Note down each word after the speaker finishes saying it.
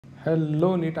Hello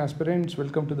NEET aspirants,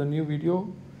 welcome to the new video.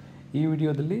 ಈ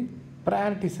ವಿಡಿಯೋದಲ್ಲಿ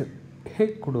priorities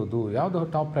ಹೇಗೆ ಕೊಡೋದು, ಯಾವುದು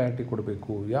ಟಾಪ್ ಪ್ರಯಾರಿಟಿ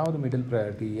ಕೊಡಬೇಕು, ಯಾವುದು ಮಿಡಲ್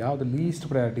ಪ್ರಯಾರಿಟಿ, ಯಾವುದು ಲೀಸ್ಟ್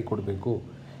ಪ್ರಯಾರಿಟಿ ಕೊಡಬೇಕು,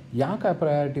 ಯಾಕೆ ಆ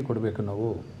ಪ್ರಯಾರಿಟಿ ಕೊಡಬೇಕು ನಾವು,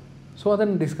 ಸೊ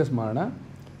ಅದನ್ನು ಡಿಸ್ಕಸ್ ಮಾಡೋಣ.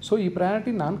 ಸೊ ಈ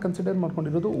ಪ್ರಯಾರಿಟಿ ನಾನು ಕನ್ಸಿಡರ್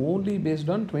ಮಾಡ್ಕೊಂಡಿರೋದು only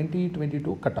based on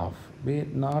 2022 cut off,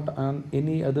 not on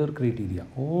any other criteria,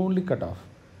 only cut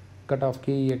off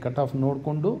K A cut off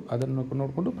ನೋಡಿಕೊಂಡು ಅದನ್ನು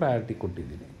ನೋಡಿಕೊಂಡು ಪ್ರಯಾರಿಟಿ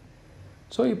ಕೊಟ್ಟಿದ್ದೀನಿ.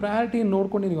 ಸೊ ಈ ಪ್ರಯಾರಿಟಿ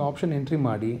ನೋಡ್ಕೊಂಡು ನೀವು ಆಪ್ಷನ್ ಎಂಟ್ರಿ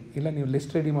ಮಾಡಿ, ಇಲ್ಲ ನೀವು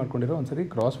ಲಿಸ್ಟ್ ರೆಡಿ ಮಾಡ್ಕೊಂಡಿರೋ ಒಂದ್ಸರಿ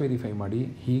ಕ್ರಾಸ್ ವೆರಿಫೈ ಮಾಡಿ.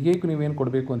 ಹೀಗೆ ನೀವೇನು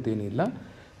ಕೊಡಬೇಕು ಅಂತೇನಿಲ್ಲ,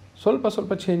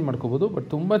 ಸ್ವಲ್ಪ ಚೇಂಜ್ ಮಾಡ್ಕೋಬೋದು. ಬಟ್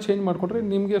ತುಂಬ ಚೇಂಜ್ ಮಾಡಿಕೊಂಡ್ರೆ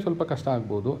ನಿಮಗೆ ಸ್ವಲ್ಪ ಕಷ್ಟ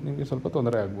ಆಗ್ಬೋದು, ನಿಮಗೆ ಸ್ವಲ್ಪ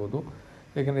ತೊಂದರೆ ಆಗ್ಬೋದು.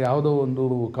 ಯಾಕೆಂದರೆ ಯಾವುದೋ ಒಂದು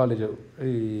ಕಾಲೇಜು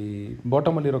ಈ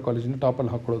ಬಾಟಮಲ್ಲಿರೋ ಕಾಲೇಜಿನ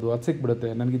ಟಾಪಲ್ಲಿ ಹಾಕ್ಕೊಳ್ಳೋದು, ಅದು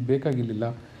ಸಿಕ್ಬಿಡುತ್ತೆ. ನನಗಿದು ಬೇಕಾಗಿರಲಿಲ್ಲ,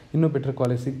 ಇನ್ನೂ ಬೆಟ್ರ್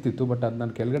ಕಾಲೇಜ್ ಸಿಗ್ತಿತ್ತು, ಬಟ್ ಅದು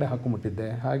ನಾನು ಕೆಳಗಡೆ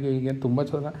ಹಾಕೊಂಬಿಟ್ಟಿದ್ದೆ. ಹಾಗೆ ಹೀಗೆ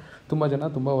ತುಂಬ ಜನ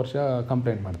ತುಂಬ ವರ್ಷ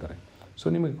ಕಂಪ್ಲೇಂಟ್ ಮಾಡ್ತಾರೆ. ಸೊ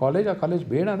ನಿಮಗೆ ಆ ಕಾಲೇಜ್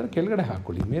ಬೇಡ ಅಂದರೆ ಕೆಳಗಡೆ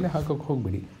ಹಾಕ್ಕೊಳ್ಳಿ, ಮೇಲೆ ಹಾಕೋಕ್ಕೆ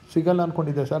ಹೋಗಿಬಿಡಿ. ಸಿಗಲ್ಲ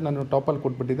ಅಂದ್ಕೊಂಡಿದ್ದೆ ಸರ್, ನಾನು ಟಾಪಲ್ಲಿ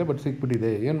ಕೊಟ್ಬಿಟ್ಟಿದ್ದೆ, ಬಟ್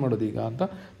ಸಿಕ್ಬಿಟ್ಟಿದೆ, ಏನು ಮಾಡೋದು ಈಗ ಅಂತ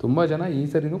ತುಂಬ ಜನ ಈ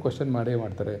ಸರಿನೂ ಕ್ವಶನ್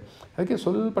ಮಾಡ್ತಾರೆ. ಅದಕ್ಕೆ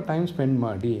ಸ್ವಲ್ಪ ಟೈಮ್ ಸ್ಪೆಂಡ್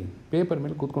ಮಾಡಿ, ಪೇಪರ್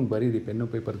ಮೇಲೆ ಕೂತ್ಕೊಂಡು ಬರೀರಿ, ಪೆನ್ನು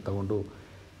ಪೇಪರ್ ತೊಗೊಂಡು,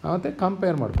 ಮತ್ತು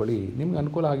ಕಂಪೇರ್ ಮಾಡ್ಕೊಳ್ಳಿ. ನಿಮ್ಗೆ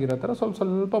ಅನುಕೂಲ ಆಗಿರೋ ಥರ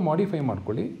ಸ್ವಲ್ಪ ಮಾಡಿಫೈ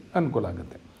ಮಾಡ್ಕೊಳ್ಳಿ, ಅನುಕೂಲ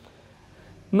ಆಗುತ್ತೆ.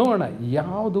 ನೋಡೋಣ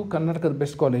ಯಾವುದು ಕರ್ನಾಟಕದ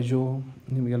ಬೆಸ್ಟ್ ಕಾಲೇಜು.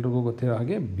 ನಿಮಗೆಲ್ರಿಗೂ ಗೊತ್ತಿರೋ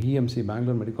ಹಾಗೆ BMC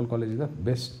ಬ್ಯಾಂಗ್ಳೂರ್ ಮೆಡಿಕಲ್ ಕಾಲೇಜ್ ಇದೆ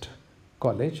ಬೆಸ್ಟ್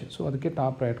ಕಾಲೇಜ್. ಸೊ ಅದಕ್ಕೆ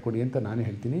ಟಾಪ್ ಪ್ರಯಾರಿಟಿ ಕೊಡಿ ಅಂತ ನಾನು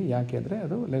ಹೇಳ್ತೀನಿ. ಯಾಕೆ ಅಂದರೆ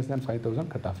ಅದು ಲೆಸ್ ದ್ಯಾನ್ 5,000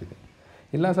 ಕಟ್ ಆಫ್ ಇದೆ.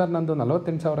 ಇಲ್ಲ ಸರ್, ನಂದು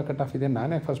 48,000 ಕಟ್ ಆಫ್ ಇದೆ,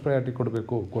 ನಾನೇ ಫಸ್ಟ್ ಪ್ರಯಾರಿಟಿ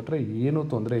ಕೊಡಬೇಕು, ಕೊಟ್ಟರೆ ಏನೂ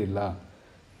ತೊಂದರೆ ಇಲ್ಲ,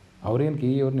 ಅವ್ರೇನು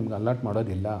KE ನಿಮ್ಗೆ ಅಲಾಟ್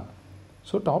ಮಾಡೋದಿಲ್ಲ.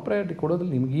 ಸೊ ಟಾಪ್ ಪ್ರಯಾರಿಟಿ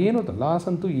ಕೊಡೋದ್ರಲ್ಲಿ ನಿಮಗೇನು ಲಾಸ್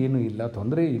ಅಂತೂ ಏನೂ ಇಲ್ಲ,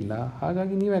 ತೊಂದರೆ ಇಲ್ಲ.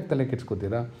 ಹಾಗಾಗಿ ನೀವು ಯಾಕೆ ತಲೆ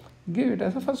ಕೆಡ್ಸ್ಕೊತೀರಾ? Give it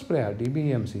as a first priority.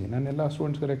 BMC ನಾನೆಲ್ಲ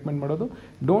ಸ್ಟೂಡೆಂಟ್ಸ್ಗೆ ರೆಕಮೆಂಡ್ ಮಾಡೋದು,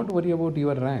 don't worry about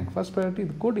your rank, first priority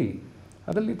ಇದು ಕೊಡಿ.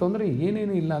 ಅದರಲ್ಲಿ ತೊಂದರೆ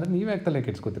ಏನೇನು ಇಲ್ಲ ಅಂದರೆ ನೀವು ಯಾಕೆ ತಲೆ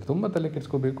ಕೆಡ್ಸ್ಕೊತೀರಿ? ತುಂಬ ತಲೆ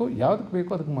ಕೆಡ್ಸ್ಕೋಬೇಕು, ಯಾವುದಕ್ಕೆ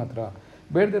ಬೇಕೋ ಅದಕ್ಕೆ ಮಾತ್ರ,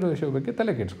 ಬೇಡದಿರೋ ವಿಷಯ ಬಗ್ಗೆ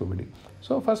ತಲೆ ಕೆಡ್ಸ್ಕೊಬೇಡಿ.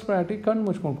 ಸೊ ಫಸ್ಟ್ ಪ್ರಯಾರಿಟಿ ಕಣ್ಣು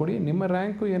ಮುಚ್ಕೊಂಡು ಕೊಡಿ. ನಿಮ್ಮ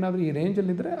ರ್ಯಾಂಕು ಏನಾದರೂ ಈ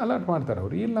ರೇಂಜಲ್ಲಿದ್ದರೆ ಅಲಾಟ್ ಮಾಡ್ತಾರೆ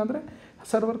ಅವರು, ಇಲ್ಲಾಂದರೆ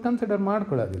ಸರ್ವರ್ ಕನ್ಸಿಡರ್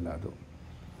ಮಾಡ್ಕೊಳ್ಳೋದಿಲ್ಲ ಅದು.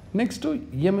 Next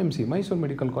MMC Mysuru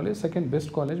medical college, second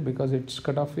best college because it's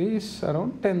cut off is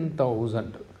around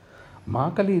 10,000.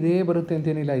 ಮಾರ್ಕಲ್ಲಿ ಇದೇ ಬರುತ್ತೆ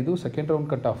ಅಂತೇನಿಲ್ಲ, ಇದು ಸೆಕೆಂಡ್ ರೌಂಡ್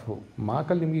ಕಟ್ ಆಫು.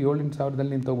 ಮಾರ್ಕಲ್ಲಿ ನಿಮಗೆ 7,000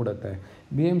 ನಿಂತೋಗ್ಬಿಡುತ್ತೆ.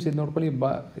 BMC ನೋಡ್ಕೊಳ್ಳಿ,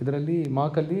 ಇದರಲ್ಲಿ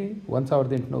ಮಾರ್ಕಲ್ಲಿ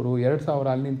 1,800, 2,000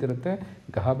 ಅಲ್ಲಿ ನಿಂತಿರುತ್ತೆ.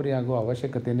 ಗಾಬರಿ ಆಗೋ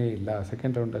ಅವಶ್ಯಕತೆಯೇ ಇಲ್ಲ.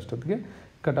 ಸೆಕೆಂಡ್ ರೌಂಡ್ ಅಷ್ಟೊತ್ತಿಗೆ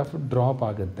ಕಟ್ ಆಫ್ ಡ್ರಾಪ್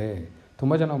ಆಗುತ್ತೆ.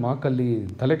 ತುಂಬ ಜನ ಮಾರ್ಕಲ್ಲಿ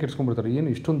ತಲೆ ಕೆಡ್ಸ್ಕೊಂಡ್ಬಿಡ್ತಾರೆ, ಏನು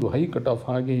ಇಷ್ಟೊಂದು ಹೈ ಕಟ್ ಆಫ್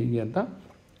ಹಾಗೆ ಹೀಗೆ ಅಂತ.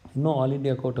 ಇನ್ನೂ ಆಲ್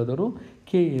ಇಂಡಿಯಾ ಕೋಟಾದವರು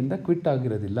KEಯಿಂದ ಕ್ವಿಟ್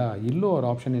ಆಗಿರೋದಿಲ್ಲ, ಇಲ್ಲೂ ಅವ್ರು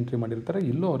ಆಪ್ಷನ್ ಎಂಟ್ರಿ ಮಾಡಿರ್ತಾರೆ,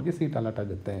 ಇಲ್ಲೂ ಅವ್ರಿಗೆ ಸೀಟ್ ಅಲಾಟ್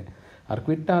ಆಗುತ್ತೆ. ಅವ್ರು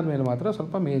ಕ್ವಿಟ್ ಆದಮೇಲೆ ಮಾತ್ರ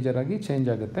ಸ್ವಲ್ಪ ಮೇಜರಾಗಿ ಚೇಂಜ್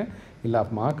ಆಗುತ್ತೆ. ಇಲ್ಲ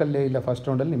ಮಾರ್ಕಲ್ಲೇ ಇಲ್ಲ ಫಸ್ಟ್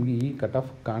ರೌಂಡಲ್ಲಿ ನಿಮಗೆ ಈ ಕಟ್ ಆಫ್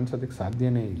ಕಾಣಿಸೋದಕ್ಕೆ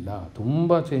ಸಾಧ್ಯನೇ ಇಲ್ಲ,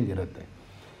 ತುಂಬ ಚೇಂಜ್ ಇರುತ್ತೆ.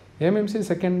 MMC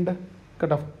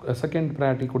ಸೆಕೆಂಡ್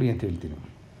ಪ್ರಯಾರಿಟಿ ಕೊಡಿ ಅಂತ ಹೇಳ್ತೀನಿ.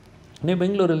 ನೀವು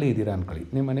ಬೆಂಗಳೂರಲ್ಲಿ ಇದ್ದೀರಾ ಅಂದ್ಕೊಳ್ಳಿ,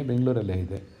 ನಿಮ್ಮ ಮನೆ ಬೆಂಗಳೂರಲ್ಲೇ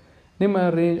ಇದೆ, ನಿಮ್ಮ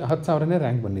ರೇಂಜ್ 10,000ನೇ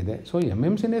ರ್ಯಾಂಕ್ ಬಂದಿದೆ. ಸೊ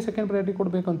MMCನೇ ಸೆಕೆಂಡ್ ಪ್ರಯಾರಿಟಿ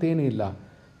ಕೊಡಬೇಕು ಅಂತ ಏನೂ ಇಲ್ಲ.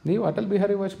 ನೀವು ಅಟಲ್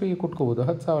ಬಿಹಾರಿ ವಾಜಪೇಯಿ ಕೊಟ್ಕೋಬೋದು,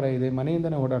 10,000 ಇದೆ,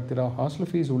 ಮನೆಯಿಂದನೇ ಓಡಾಡ್ತೀರಾ, ಹಾಸ್ಟೆಲ್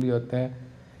ಫೀಸ್ ಉಳಿಯುತ್ತೆ.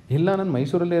 ಇಲ್ಲ ನಾನು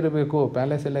ಮೈಸೂರಲ್ಲೇ ಇರಬೇಕು,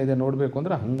 ಪ್ಯಾಲೇಸ್ ಎಲ್ಲ ಇದೆ ನೋಡಬೇಕು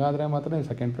ಅಂದರೆ ಹಾಗಾದರೆ ಮಾತ್ರ ನೀವು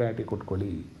ಸೆಕೆಂಡ್ ಪ್ರಯಾರಿಟಿ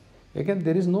ಕೊಟ್ಕೊಳ್ಳಿ. ಯಾಕೆಂದ್ರೆ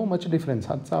there is know much difference.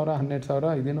 10,000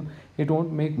 12,000 ಇದೇನು, it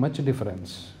won't make much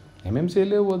difference.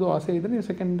 MMCಯಲ್ಲೇ ಓದೋ ಆಸೆ ಇದ್ದರೆ ನೀವು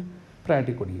ಸೆಕೆಂಡ್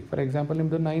ಪ್ರಯಾರಿಟಿ ಕೊಡಿ. ಫಾರ್ ಎಕ್ಸಾಂಪಲ್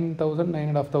ನಿಮ್ಮದು 9,000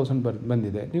 9,500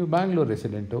 ಬಂದಿದೆ, ನೀವು ಬ್ಯಾಂಗ್ಳೂರು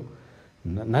ರೆಸಿಡೆಂಟು,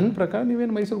 ನನ್ನ ಪ್ರಕಾರ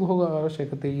ನೀವೇನು ಮೈಸೂರಿಗೆ ಹೋಗೋ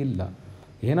ಅವಶ್ಯಕತೆ ಇಲ್ಲ.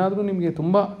 ಏನಾದರೂ ನಿಮಗೆ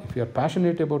ತುಂಬ if you are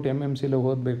passionate about MMCಲೇ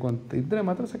ಓದಬೇಕು ಅಂತ ಇದ್ದರೆ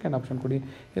ಮಾತ್ರ ಸೆಕೆಂಡ್ ಆಪ್ಷನ್ ಕೊಡಿ.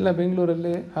 ಇಲ್ಲ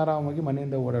ಬೆಂಗಳೂರಲ್ಲೇ ಆರಾಮಾಗಿ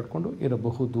ಮನೆಯಿಂದ ಓಡಾಡಿಕೊಂಡು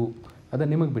ಇರಬಹುದು, ಅದು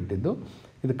ನಿಮಗೆ ಬಿಟ್ಟಿದ್ದು.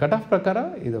 ಇದು ಕಟ್ ಆಫ್ ಪ್ರಕಾರ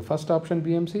ಇದು first option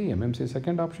BMC, MMC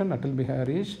second option, Atal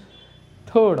Bihari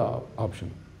third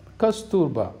option.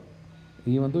 Kasturba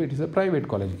ಈ ಒಂದು it is A private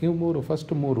college. ಇವು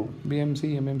ಫಸ್ಟ್ ಮೂರು BMC,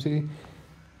 MMC,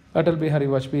 Atal Bihari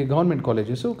Vajpayee government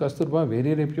colleges. Kasturba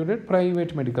very reputed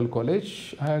private medical college.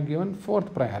 I have given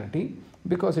fourth priority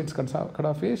because it's cut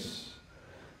off is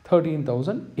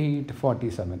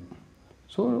 13,847.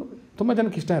 So ತುಂಬ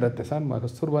ಜನಕ್ಕೆ ಇಷ್ಟ ಇರುತ್ತೆ, sir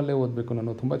ಕಸ್ತೂರ್ಬಾಲ್ಲೇ ಓದಬೇಕು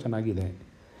ನಾನು, ತುಂಬ ಚೆನ್ನಾಗಿದೆ.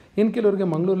 ಇನ್ನು ಕೆಲವರಿಗೆ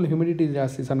ಮಂಗಳೂರಲ್ಲಿ ಹ್ಯುಮಿಡಿಟಿ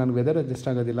ಜಾಸ್ತಿ, ಸರ್ ನನಗೆ ವೆದರ್ ಅಡ್ಜಸ್ಟ್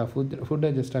ಆಗೋದಿಲ್ಲ, ಫುಡ್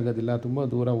ಅಡ್ಜಸ್ಟ್ ಆಗೋದಿಲ್ಲ, ತುಂಬ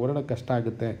ದೂರ ಓಡಾಡೋಕ್ಕೆ ಕಷ್ಟ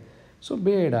ಆಗುತ್ತೆ. ಸೊ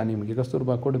ಬೇಡ, ನಿಮಗೆ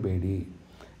ಕಸ್ತೂರ್ಬಾ ಕೊಡಬೇಡಿ.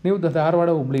 ನೀವು ಧಾರವಾಡ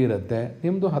ಹುಬ್ಳಿ ಇರುತ್ತೆ,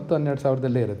 ನಿಮ್ಮದು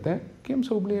 10,000-12,000 ಇರುತ್ತೆ, KIMS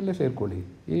ಹುಬ್ಳಿಯಲ್ಲೇ ಸೇರಿಕೊಳ್ಳಿ,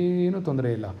 ಏನೂ ತೊಂದರೆ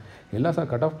ಇಲ್ಲ. ಇಲ್ಲ ಸರ್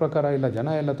ಕಟ್ ಆಫ್ ಪ್ರಕಾರ ಇಲ್ಲ, ಜನ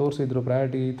ಎಲ್ಲ ತೋರಿಸಿದ್ರು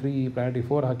ಪ್ರಯಾರಿಟಿ 3 ಪ್ರಯಾರಿಟಿ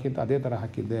 4 ಹಾಕಿದ್ದು, ಅದೇ ಥರ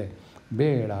ಹಾಕಿದ್ದೆ,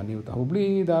 ಬೇಡ. ನೀವು ಹುಬ್ಳಿ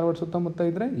ಧಾರವಾಡ ಸುತ್ತಮುತ್ತ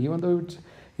ಇದ್ದರೆ ಈ ಒಂದು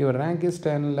your rank is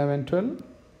 10, 11, 12,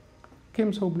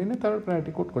 KIMS ಹುಬ್ಳಿನೇ third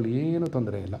priority ಕೊಟ್ಕೊಳ್ಳಿ, ಏನೂ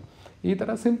ತೊಂದರೆ ಇಲ್ಲ. ಈ ಥರ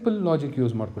ಸಿಂಪಲ್ ಲಾಜಿಕ್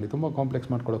ಯೂಸ್ ಮಾಡ್ಕೊಳ್ಳಿ, ತುಂಬ ಕಾಂಪ್ಲೆಕ್ಸ್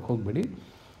ಮಾಡ್ಕೊಳ್ಳೋಕೆ ಹೋಗಬೇಡಿ.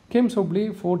 KIMS ಹುಬ್ಳಿ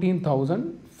 14,000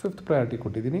 ಫಿಫ್ತ್ ಪ್ರಯಾರಿಟಿ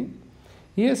ಕೊಟ್ಟಿದ್ದೀನಿ.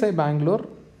 ESI ಬ್ಯಾಂಗ್ಳೂರ್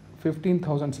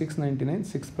 15,699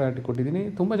 ಸಿಕ್ಸ್ ಪ್ರಯಾರಿಟಿ ಕೊಟ್ಟಿದ್ದೀನಿ.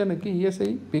 ತುಂಬ ಜನಕ್ಕೆ ESI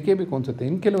ಬೇಕೇ ಬೇಕು ಅನಿಸುತ್ತೆ,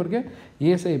 ಇನ್ನು ಕೆಲವ್ರಿಗೆ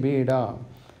ESI ಬೇಡ.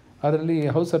 ಅದರಲ್ಲಿ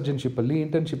house ಸರ್ಜನ್ಶಿಪ್ಪಲ್ಲಿ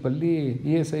ಇಂಟರ್ನ್ಶಿಪ್ಪಲ್ಲಿ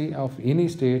ESI of any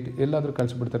state ಎಲ್ಲಾದರೂ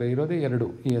ಕಳಿಸ್ಬಿಡ್ತಾರೆ. ಇರೋದೇ 2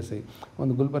 ESI,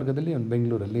 ಒಂದು ಗುಲ್ಬರ್ಗದಲ್ಲಿ ಒಂದು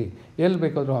ಬೆಂಗಳೂರಲ್ಲಿ, ಎಲ್ಲಿ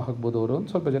ಬೇಕಾದರೂ ಹಾಕ್ಬೋದು ಅವರು.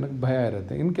 ಒಂದು ಸ್ವಲ್ಪ ಜನಕ್ಕೆ ಭಯ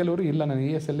ಇರುತ್ತೆ. ಇನ್ನು ಕೆಲವರು ಇಲ್ಲ ನಾನು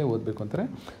ESIಯಲ್ಲೇ ಓದಬೇಕು ಅಂತಾರೆ.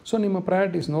 ಸೊ ನಿಮ್ಮ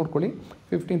ಪ್ರಯಾರಿಟೀಸ್ ನೋಡ್ಕೊಳ್ಳಿ,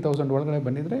 15,000 ಒಳಗಡೆ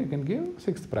ಬಂದಿದ್ದರೆ you can give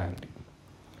sixth priority.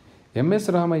 MS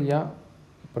Ramaiah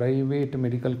private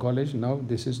medical college. ನಾವು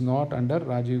this is not under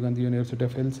Rajiv Gandhi university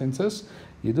of health sciences.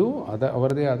 ಇದು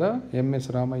ಅವರದೇ ಆದ MS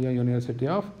Ramaiah university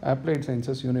of applied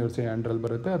sciences university ಅಂಡರಲ್ಲಿ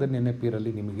ಬರುತ್ತೆ. ಅದನ್ನು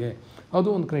NAPರಲ್ಲಿ ನಿಮಗೆ ಅದು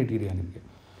ಒಂದು ಕ್ರೈಟೀರಿಯಾ. ನಿಮಗೆ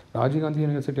Rajiv Gandhi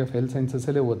university of health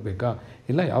ಸೈನ್ಸಸ್ಸಲ್ಲೇ ಓದಬೇಕಾ,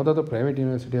 ಇಲ್ಲ ಯಾವುದಾದ್ರೂ ಪ್ರೈವೇಟ್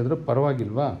ಯೂನಿವರ್ಸಿಟಿ ಆದರೂ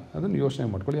ಪರವಾಗಿಲ್ವಾ, ಅದನ್ನು ಯೋಚನೆ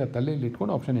ಮಾಡ್ಕೊಳ್ಳಿ. ಅದು ತಲೆಯಲ್ಲಿ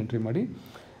ಇಟ್ಕೊಂಡು ಆಪ್ಷನ್ ಎಂಟ್ರಿ ಮಾಡಿ.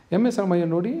 MS ರಾಮಯ್ಯ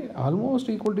ನೋಡಿ almost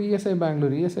equal to ESI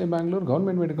Bangalore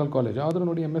government medical college ಆದರೂ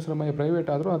ನೋಡಿ MS ರಾಮಯ್ಯ ಪ್ರೈವೇಟ್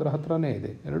ಆದರೂ ಅದರ ಹತ್ರನೇ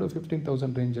ಇದೆ,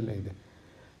 15,000 ರೇಂಜಲ್ಲೇ ಇದೆ.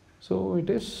 So I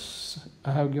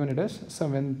have given it as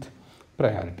 7th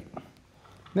priority.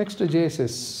 Next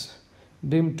JSS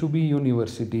deemed to B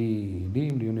university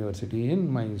in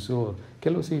Mysuru.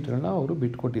 ಕೆಲವು ಸೀಟ್ಗಳನ್ನ ಅವರು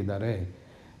ಬಿಟ್ಕೊಟ್ಟಿದ್ದಾರೆ.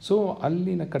 ಸೊ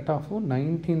ಅಲ್ಲಿನ ಕಟ್ ಆಫು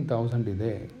 19,000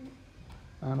 ಇದೆ.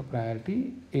 ನಾನು ಪ್ರಯಾರಿಟಿ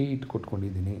 8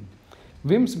 ಕೊಟ್ಕೊಂಡಿದ್ದೀನಿ.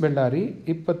 ವಿಮ್ಸ್ ಬೆಳ್ಳಾರಿ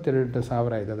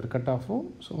 22,000 ಇದೆ, ಅದರ cut off.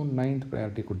 So 9th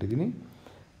priority ಕೊಟ್ಟಿದ್ದೀನಿ.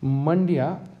 ಮಂಡ್ಯ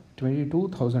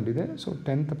 22,000 ಇದೆ, ಸೊ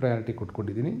 10th ಪ್ರಯಾರಿಟಿ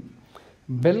ಕೊಟ್ಕೊಂಡಿದ್ದೀನಿ.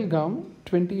 ಬೆಲ್ಗಾಮ್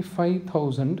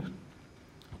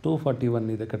 25,241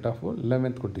 ಇದೆ ಕಟ್ ಆಫು,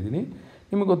 11th ಕೊಟ್ಟಿದ್ದೀನಿ.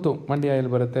 ನಿಮಗೆ ಗೊತ್ತು ಮಂಡ್ಯ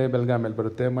ಎಲ್ಲಿ ಬರುತ್ತೆ, ಬೆಲ್ಗಾಮ್ ಎಲ್ಲಿ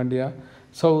ಬರುತ್ತೆ. ಮಂಡ್ಯ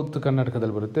ಸೌತ್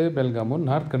ಕರ್ನಾಟಕದಲ್ಲಿ ಬರುತ್ತೆ, ಬೆಲ್ಗಾಮು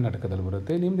ನಾರ್ತ್ ಕರ್ನಾಟಕದಲ್ಲಿ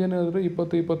ಬರುತ್ತೆ. ನಿಮ್ದೇನಾದರೂ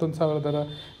 20-21,000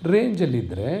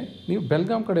 ರೇಂಜಲ್ಲಿದ್ದರೆ ನೀವು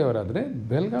ಬೆಲ್ಗಾಮ್ ಕಡೆಯವರಾದರೆ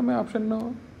ಬೆಲ್ಗಾಮೇ ಆಪ್ಷನ್ನು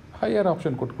ಹೈಯರ್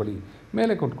ಆಪ್ಷನ್ ಕೊಟ್ಕೊಳ್ಳಿ,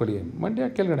 ಮೇಲೆ ಕೊಟ್ಕೊಳ್ಳಿ, ಮಂಡ್ಯ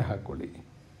ಕೆಳಗಡೆ ಹಾಕ್ಕೊಳ್ಳಿ.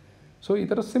 ಸೊ ಈ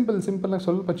ಥರ ಸಿಂಪಲ್ಲಾಗಿ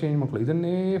ಸ್ವಲ್ಪ ಚೇಂಜ್ ಮಾಡ್ಕೊಳ್ಳಿ.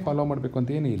 ಇದನ್ನೇ ಫಾಲೋ ಮಾಡಬೇಕು ಅಂತ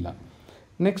ಏನೂ ಇಲ್ಲ.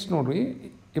 ನೆಕ್ಸ್ಟ್ ನೋಡಿರಿ,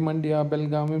 ಈ Mandya,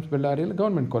 Belgaum, VIMS ಬೆಳ್ಳಾರಿಯಲ್ಲಿ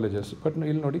government colleges. But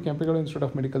ಇಲ್ಲಿ ನೋಡಿ Kempegowda institute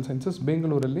of medical sciences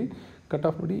ಬೆಂಗಳೂರಲ್ಲಿ ಕಟ್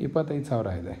ಆಫ್ ನೋಡಿ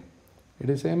 25,000 ಇದೆ. It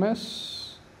is same as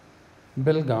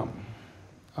Belgaum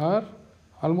are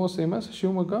almost same as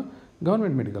Shivamogga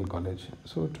government medical college.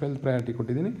 So 12th priority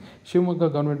ಕೊಟ್ಟಿದ್ದೀನಿ. Shivamogga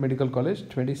government medical college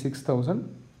 26,000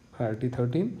 priority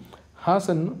 13.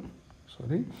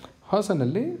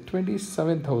 ಹಾಸನಲ್ಲಿ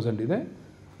 27,000 ಇದೆ,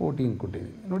 14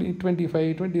 ಕೊಟ್ಟಿದ್ದೀನಿ. ನೋಡಿ 25,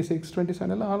 26,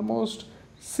 27 ಎಲ್ಲ ಆಲ್ಮೋಸ್ಟ್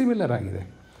ಸಿಮಿಲರ್ ಆಗಿದೆ.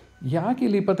 ಯಾಕೆ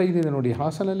ಇಲ್ಲಿ 25 ಇದೆ ನೋಡಿ,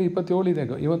 ಹಾಸನಲ್ಲಿ 27 ಇದೆ,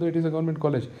 ಇವತ್ತು it is a government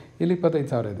college. ಇಲ್ಲಿ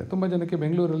 25,000 ಇದೆ. ತುಂಬ ಜನಕ್ಕೆ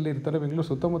ಬೆಂಗಳೂರಲ್ಲಿ ಇರ್ತಾರೆ, ಬೆಂಗಳೂರು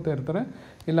ಸುತ್ತಮುತ್ತ ಇರ್ತಾರೆ.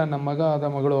 ಇಲ್ಲ ನಮ್ಮ ಮಗ ಆದ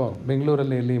ಮಗಳು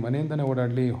ಬೆಂಗಳೂರಲ್ಲಿ ಇಲ್ಲಿ ಮನೆಯಿಂದನೇ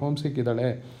ಓಡಾಡಲಿ, ಹೋಮ್ ಸಿಕ್ ಇದ್ದಾಳೆ,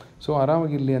 ಸೊ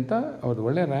ಆರಾಮಾಗಿರಲಿ ಅಂತ ಅವ್ರದ್ದು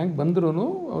ಒಳ್ಳೆ ರ್ಯಾಂಕ್ ಬಂದ್ರೂ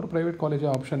ಅವರು ಪ್ರೈವೇಟ್ ಕಾಲೇಜ್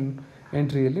ಆಪ್ಷನ್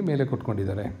ಎಂಟ್ರಿಯಲ್ಲಿ ಮೇಲೆ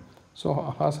ಕೊಟ್ಕೊಂಡಿದ್ದಾರೆ. ಸೊ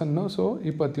ಹಾಸನ್ನು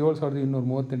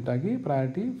 27,238 ಆಗಿ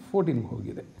ಪ್ರಯಾರಿಟಿ 14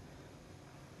 ಹೋಗಿದೆ.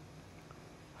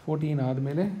 14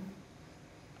 ಆದಮೇಲೆ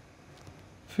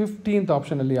 15th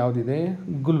ಆಪ್ಷನಲ್ಲಿ ಯಾವುದಿದೆ,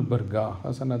 ಗುಲ್ಬರ್ಗ.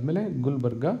 ಹಾಸನ್ ಆದಮೇಲೆ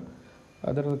ಗುಲ್ಬರ್ಗ,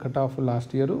 ಅದರ cut off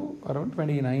last year around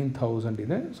 29,000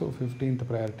 ಇದೆ. So 15th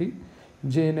priority.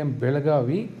 JNM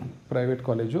Belagavi private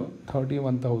college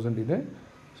 31,000 ಇದೆ.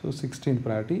 So 16th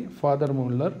priority. Father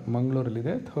Muller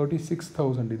ಮಂಗಳೂರಲ್ಲಿದೆ,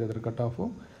 36,000 ಇದೆ ಅದರ cut off,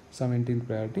 17th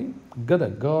priority.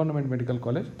 Gadag government medical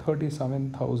college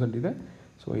 37,000 ಇದೆ.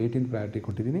 ಸೊ 18th ಪ್ರಯಾರಿಟಿ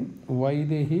ಕೊಟ್ಟಿದ್ದೀನಿ.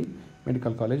 ವೈದೇಹಿ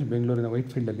ಮೆಡಿಕಲ್ ಕಾಲೇಜ್ ಬೆಂಗಳೂರಿನ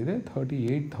ವೈಟ್ಫೀಲ್ಡಲ್ಲಿದೆ,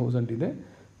 38,000 ಇದೆ.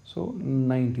 ಸೊ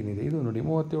 19 ಇದೆ. ಇದು ನೋಡಿ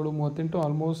 37, 38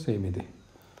 ಆಲ್ಮೋಸ್ಟ್ ಸೇಮ್ ಇದೆ.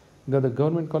 Gadag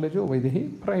government college, Vaidehi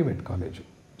private college.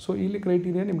 So ಇಲ್ಲಿ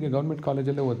ಕ್ರೈಟೀರಿಯಾ ನಿಮಗೆ ಗೌರ್ಮೆಂಟ್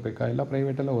ಕಾಲೇಜಲ್ಲೇ ಓದಬೇಕಾ, ಇಲ್ಲ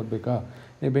ಪ್ರೈವೇಟಲ್ಲೇ ಓದಬೇಕಾ.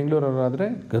 ನೀವು ಬೆಂಗಳೂರವರಾದರೆ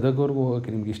ಗದಗ್ವರೆಗೂ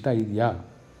ಹೋಗೋಕ್ಕೆ ನಿಮ್ಗೆ ಇಷ್ಟ ಇದೆಯಾ,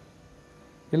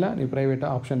 ಇಲ್ಲ ನೀವು ಪ್ರೈವೇಟ್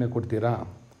ಆಪ್ಷನ್ನೇ ಕೊಡ್ತೀರಾ.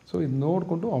 ಸೊ ಇದು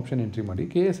ನೋಡಿಕೊಂಡು ಆಪ್ಷನ್ ಎಂಟ್ರಿ ಮಾಡಿ.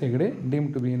 KS Hegde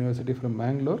deemed to B university from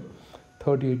Bangalore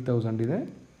 38,000 ಇದೆ,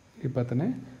 20ನೇ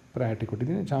ಪ್ರಯಾರಿಟಿ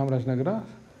ಕೊಟ್ಟಿದ್ದೀನಿ. Chamarajanagar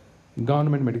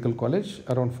government medical college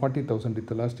around 40,000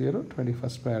 ಇತ್ತು last year,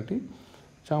 21st priority.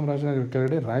 Chamarajanagar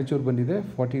ಕೆಳಗಡೆ ರಾಯಚೂರು ಬಂದಿದೆ,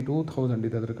 42,000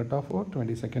 ಇದೆ ಅದರ cut off,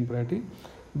 22nd priority.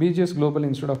 BGS global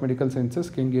institute of medical sciences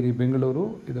Kengeri Bengaluru,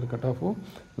 ಇದರ ಕಟ್ ಆಫು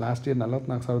ಲಾಸ್ಟ್ ಇಯರ್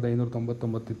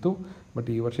 44,599 ಇತ್ತು. ಬಟ್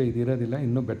ಈ ವರ್ಷ ಇದಿರೋದಿಲ್ಲ,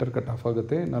 ಇನ್ನೂ ಬೆಟರ್ ಕಟ್ ಆಫ್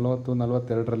ಆಗುತ್ತೆ,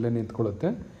 40-42 ನಿಂತ್ಕೊಳ್ಳುತ್ತೆ.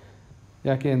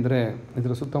 ಯಾಕೆ ಅಂದರೆ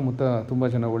ಇದರ ಸುತ್ತಮುತ್ತ ತುಂಬ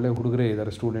ಜನ ಒಳ್ಳೆ ಹುಡುಗರೇ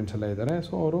ಇದ್ದಾರೆ, ಸ್ಟೂಡೆಂಟ್ಸ್ ಎಲ್ಲ ಇದ್ದಾರೆ.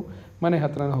 ಸೊ ಅವರು ಮನೆ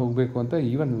ಹತ್ರನೇ ಹೋಗಬೇಕು ಅಂತ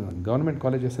ಈವನ್ ಗೌರ್ಮೆಂಟ್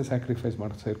ಕಾಲೇಜಸ್ಸೇ ಸ್ಯಾಕ್ರಿಫೈಸ್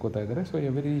ಮಾಡಿ ಸೇರ್ಕೋತಾ ಇದ್ದಾರೆ. So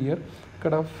every year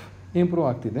cut off improve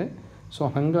ಆಗ್ತಿದೆ. ಸೊ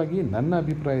ಹಾಗಾಗಿ ನನ್ನ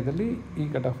ಅಭಿಪ್ರಾಯದಲ್ಲಿ ಈ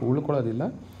ಕಟ್ ಆಫ್ ಉಳ್ಕೊಳ್ಳೋದಿಲ್ಲ.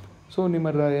 ಸೊ ನಿಮ್ಮ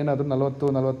ಏನಾದರೂ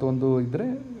 40-41 ಇದ್ದರೆ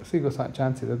ಸಿಗೋ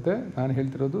ಚಾನ್ಸ್ ಇರುತ್ತೆ. ನಾನು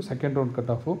ಹೇಳ್ತಿರೋದು ಸೆಕೆಂಡ್ ರೌಂಡ್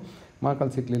ಕಟ್ ಆಫು.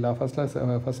 ಮಾರ್ಕಲ್ಲಿ ಸಿಗಲಿಲ್ಲ,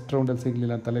 ಫಸ್ಟ್ ರೌಂಡಲ್ಲಿ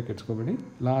ಸಿಗಲಿಲ್ಲ ಅಂತಲೇ ಕೆಡ್ಸ್ಕೊಬೇಡಿ.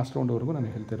 ಲಾಸ್ಟ್ ರೌಂಡ್ವರೆಗೂ ನಾನು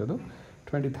ಹೇಳ್ತಿರೋದು.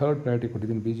 23rd ಪ್ರಯಾರಿಟಿ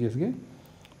ಕೊಟ್ಟಿದ್ದೀನಿ BGSಗೆ.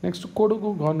 ನೆಕ್ಸ್ಟ್ ಕೊಡಗು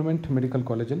ಗೌರ್ಮೆಂಟ್ ಮೆಡಿಕಲ್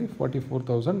ಕಾಲೇಜಲ್ಲಿ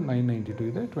 44,992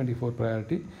 ಇದೆ, 24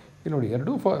 ಪ್ರಯಾರಿಟಿ. ಇಲ್ಲಿ ನೋಡಿ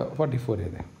 44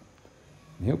 ಇದೆ.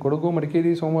 ನೀವು ಕೊಡಗು,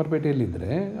 ಮಡಿಕೇರಿ, ಸೋಮವಾರಪೇಟೆಯಲ್ಲಿದ್ದರೆ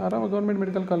ಆರಾಮಾಗಿ ಗೌರ್ಮೆಂಟ್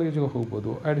ಮೆಡಿಕಲ್ ಕಾಲೇಜಿಗೆ ಹೋಗ್ಬೋದು.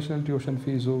 ಅಡಿಷ್ನಲ್ ಟ್ಯೂಷನ್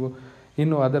ಫೀಸು,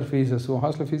 ಇನ್ನು ಅದರ್ ಫೀಸಸ್ಸು,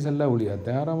 ಹಾಸ್ಟೆಲ್ ಫೀಸೆಲ್ಲ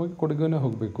ಉಳಿಯುತ್ತೆ. ಆರಾಮಾಗಿ ಕೊಡಗುನೇ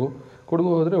ಹೋಗಬೇಕು. ಕೊಡಗು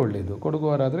ಹೋದರೆ ಒಳ್ಳೆಯದು.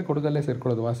 ಕೊಡಗುವರಾದರೆ ಕೊಡಗಲ್ಲೇ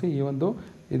ಸೇರ್ಕೊಳ್ಳೋದು ವಾಸಿ. ಈ ಒಂದು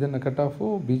ಇದನ್ನು ಕಟ್ ಆಫು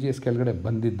BGS ಕೆಳಗಡೆ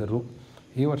ಬಂದಿದ್ದರು.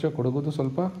 ಈ ವರ್ಷ ಕೊಡಗುದು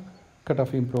ಸ್ವಲ್ಪ ಕಟ್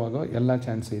ಆಫ್ ಇಂಪ್ರೂವ್ ಆಗೋ ಎಲ್ಲ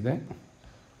ಚಾನ್ಸ್ ಇದೆ.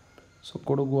 ಸೊ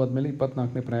ಕೊಡಗು ಆದಮೇಲೆ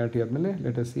 24ನೇ ಪ್ರಯಾರಿಟಿ ಆದಮೇಲೆ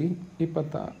ಲೆಟಸ್ ಸಿ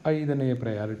 25ನೇ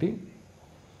ಪ್ರಯಾರಿಟಿ.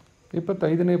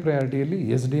 25ನೇ ಪ್ರಯಾರಿಟಿಯಲ್ಲಿ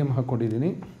SDM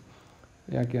ಹಾಕ್ಕೊಂಡಿದ್ದೀನಿ.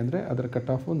 ಯಾಕೆ ಅಂದರೆ ಅದರ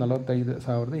ಕಟ್ ಆಫು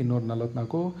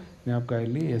 45,244. ಜ್ಞಾಪಕ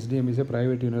ಇಲ್ಲಿ SDM is A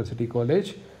private university college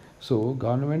so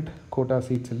government Kota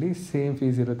ಸೀಟ್ಸಲ್ಲಿ same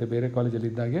fees ಇರುತ್ತೆ ಬೇರೆ ಕಾಲೇಜಲ್ಲಿ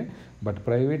ಇದ್ದಾಗೆ. But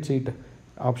private seat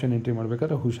option entry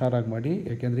ಮಾಡಬೇಕಾದ್ರೆ ಹುಷಾರಾಗಿ ಮಾಡಿ,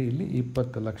 ಯಾಕೆಂದರೆ ಇಲ್ಲಿ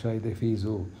 20 ಲಕ್ಷ ಇದೆ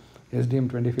ಫೀಸು. SDM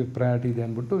 25 ಪ್ರಯಾರಿಟಿ ಇದೆ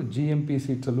ಅಂದ್ಬಿಟ್ಟು GMP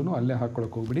ಸೀಟ್ಸಲ್ಲೂ ಅಲ್ಲೇ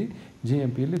ಹಾಕ್ಕೊಳಕ್ಕೆ ಹೋಗ್ಬಿಡಿ.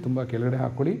 GMPಯಲ್ಲಿ ತುಂಬ ಕೆಳಗಡೆ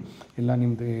ಹಾಕ್ಕೊಳ್ಳಿ. ಇಲ್ಲ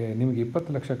ನಿಮಗೆ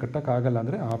 20 ಲಕ್ಷ ಕಟ್ಟೋಕ್ಕಾಗಲ್ಲ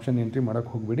ಅಂದರೆ ಆಪ್ಷನ್ ಎಂಟ್ರಿ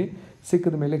ಮಾಡೋಕ್ಕೆ ಹೋಗ್ಬಿಡಿ.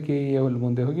 ಸಿಕ್ಕಿದ ಮೇಲೆ KEA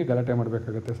ಮುಂದೆ ಹೋಗಿ ಗಲಾಟೆ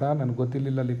ಮಾಡಬೇಕಾಗುತ್ತೆ. ಸರ್ ನನಗೆ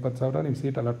ಗೊತ್ತಿರಲಿಲ್ಲ ಅಲ್ಲಿ 20,000 ನೀವು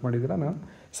ಸೀಟ್ ಅಲಾಟ್ ಮಾಡಿದ್ದೀರಾ, ನಾನು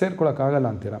ಸೇರ್ಕೊಳ್ಳೋಕ್ಕಾಗಲ್ಲ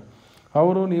ಅಂತೀರ.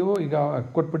 ಅವರು ನೀವು ಈಗ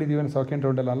ಕೊಟ್ಬಿಟ್ಟಿದ್ದೀವಿ ಸೆಕೆಂಡ್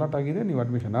ರೌಂಡಲ್ಲಿ ಅಲಾಟ್ ಆಗಿದೆ, ನೀವು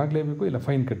ಅಡ್ಮಿಷನ್ ಆಗಲೇಬೇಕು, ಇಲ್ಲ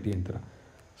ಫೈನ್ ಕಟ್ಟಿ ಅಂತೀರ.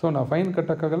 ಸೊ ನಾವು ಫೈನ್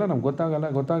ಕಟ್ಟೋಕ್ಕಾಗಲ್ಲ, ನಮ್ಗೆ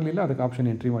ಗೊತ್ತಾಗಲಿಲ್ಲ, ಅದಕ್ಕೆ ಆಪ್ಷನ್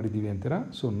ಎಂಟ್ರಿ ಮಾಡಿದ್ದೀವಿ ಅಂತೀರ.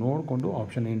 ಸೊ ನೋಡಿಕೊಂಡು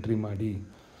ಆಪ್ಷನ್ ಎಂಟ್ರಿ ಮಾಡಿ.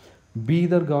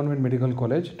 Bidar government medical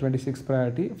college 26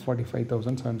 priority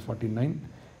 45,749.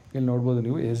 ಇಲ್ಲಿ ನೋಡ್ಬೋದು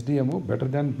ನೀವು SDM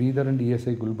better than Bidar and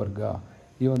ESI Gulbarga.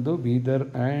 ಈ ಒಂದು Bidar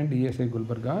and ESI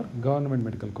Gulbarga government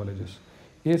medical colleges.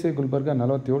 ESI Gulbarga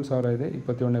 47,000 ಇದೆ,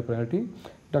 27ನೇ priority.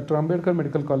 Doctor Ambedkar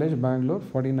medical college Bangalore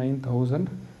 49,000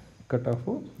 cut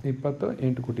off,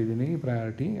 28 ಕೊಟ್ಟಿದ್ದೀನಿ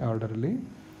ಪ್ರಯಾರಿಟಿ ಆರ್ಡರಲ್ಲಿ.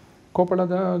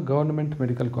 ಕೊಪ್ಪಳದ ಗೌರ್ಮೆಂಟ್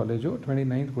ಮೆಡಿಕಲ್ ಕಾಲೇಜು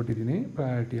 29th ಕೊಟ್ಟಿದ್ದೀನಿ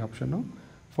ಪ್ರಯಾರಿಟಿ ಆಪ್ಷನ್ನು,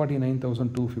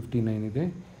 49,259 ಇದೆ.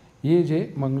 AJ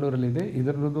ಮಂಗಳೂರಲ್ಲಿದೆ,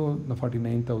 ಇದರದ್ದು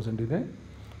 49,000 ಇದೆ,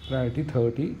 ಪ್ರಯಾರಿಟಿ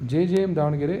 30. JJM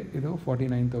ದಾವಣಗೆರೆ ಇದು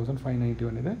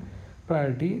 49,591 ಇದೆ,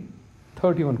 ಪ್ರಯಾರಿಟಿ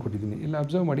 31 ಕೊಟ್ಟಿದ್ದೀನಿ. ಇಲ್ಲಿ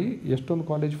ಅಬ್ಸರ್ವ್ ಮಾಡಿ ಎಷ್ಟೊಂದು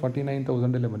ಕಾಲೇಜ್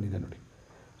 49,000 ಬಂದಿದೆ ನೋಡಿ.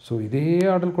 ಸೊ ಇದೇ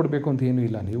ಆರ್ಡರ್ ಕೊಡಬೇಕು ಅಂತ ಏನೂ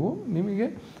ಇಲ್ಲ. ನಿಮಗೆ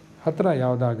ಹತ್ತಿರ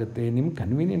ಯಾವುದಾಗುತ್ತೆ, ನಿಮ್ಗೆ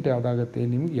ಕನ್ವೀನಿಯೆಂಟ್ ಯಾವುದಾಗುತ್ತೆ,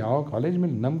 ನಿಮ್ಗೆ ಯಾವ ಕಾಲೇಜ್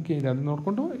ಮೇಲೆ ನಂಬಿಕೆ ಇದೆ ಅದನ್ನು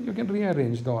ನೋಡಿಕೊಂಡು you can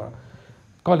rearrange the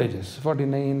colleges.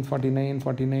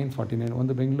 49.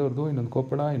 ಒಂದು ಬೆಂಗಳೂರದು, ಇನ್ನೊಂದು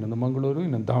ಕೊಪ್ಪಳ, ಇನ್ನೊಂದು ಮಂಗಳೂರು,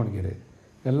 ಇನ್ನೊಂದು ದಾವಣಗೆರೆ,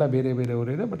 ಎಲ್ಲ ಬೇರೆ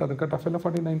ಬೇರೆಯವರು ಇದೆ. ಬಟ್ ಅದ್ರ ಕಟ್ ಆಫ್ ಎಲ್ಲ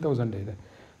 49,000 ಇದೆ.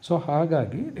 ಸೊ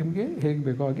ಹಾಗಾಗಿ ನಿಮಗೆ ಹೇಗೆ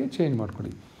ಬೇಕೋ ಹಾಗೆ ಚೇಂಜ್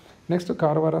ಮಾಡ್ಕೊಳ್ಳಿ. ನೆಕ್ಸ್ಟ್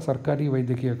ಕಾರವಾರ ಸರ್ಕಾರಿ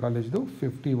ವೈದ್ಯಕೀಯ ಕಾಲೇಜ್ದು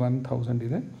 51,000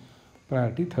 ಇದೆ,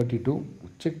 ಪ್ರಯಾರಿಟಿ 32.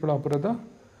 ಚಿಕ್ಕಬಳ್ಳಾಪುರದ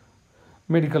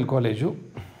ಮೆಡಿಕಲ್ ಕಾಲೇಜು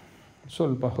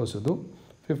ಸ್ವಲ್ಪ ಹೊಸದು,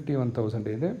 51,000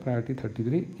 ಇದೆ, ಪ್ರಯಾರಿಟಿ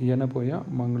 33. ಯನಪೋಯ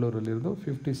ಮಂಗಳೂರಲ್ಲಿರೋದು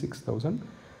 56,000,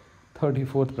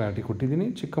 34th ಪ್ರಯಾರಿಟಿ ಕೊಟ್ಟಿದ್ದೀನಿ.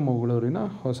 ಚಿಕ್ಕಮಗಳೂರಿನ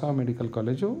ಹೊಸ ಮೆಡಿಕಲ್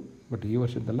ಕಾಲೇಜು, ಬಟ್ ಈ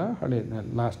ವರ್ಷದ್ದಲ್ಲ, ಹಳೆ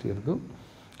ಲಾಸ್ಟ್ ಇಯರ್ದು,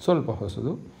 ಸ್ವಲ್ಪ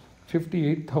ಹೊಸದು,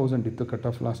 58,000 ಇತ್ತು cut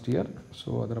off last year. So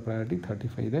ಅದರ ಪ್ರಯಾರಿಟಿ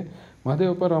 35 ಇದೆ.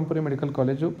 Mahadevappa ರಾಂಪುರಿ medical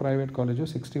college private college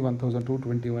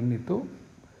 61,221 ಇತ್ತು,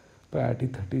 priority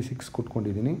 36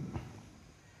 ಕೊಟ್ಕೊಂಡಿದ್ದೀನಿ.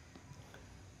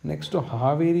 Next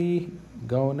Haveri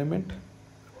government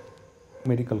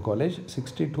medical college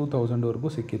 62,000ವರೆಗೂ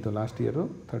ಸಿಕ್ಕಿತ್ತು last year,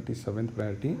 37th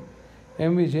priority.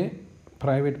 MVJ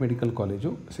private medical college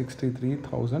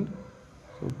 63,000.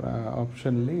 So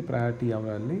ಆಪ್ಷನಲ್ಲಿ priority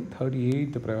ಯಾವಲ್ಲಿ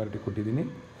 38th priority ಕೊಟ್ಟಿದ್ದೀನಿ.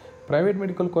 ಪ್ರೈವೇಟ್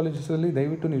ಮೆಡಿಕಲ್ ಕಾಲೇಜಸಲ್ಲಿ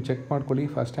ದಯವಿಟ್ಟು ನೀವು ಚೆಕ್ ಮಾಡ್ಕೊಳ್ಳಿ,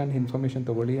 ಫಸ್ಟ್ ಹ್ಯಾಂಡ್ ಇನ್ಫಾರ್ಮೇಷನ್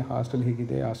ತೊಗೊಳ್ಳಿ. Hostel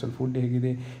ಹೇಗಿದೆ, ಹಾಸ್ಟೆಲ್ ಫುಡ್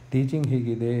ಹೇಗಿದೆ, ಟೀಚಿಂಗ್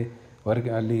ಹೇಗಿದೆ,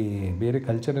 ಅಲ್ಲಿ ಬೇರೆ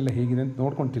ಕಲ್ಚರೆಲ್ಲ ಹೇಗಿದೆ ಅಂತ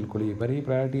ನೋಡ್ಕೊಂಡು ತಿಳ್ಕೊಳ್ಳಿ. ಬರೀ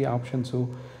ಪ್ರಯಾರಿಟಿ ಆಪ್ಷನ್ಸು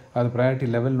ಅದು ಪ್ರಯಾರಿಟಿ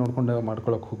ಲೆವೆಲ್ ನೋಡ್ಕೊಂಡು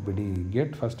ಮಾಡ್ಕೊಳ್ಳೋಕೆ ಹೋಗ್ಬಿಡಿ.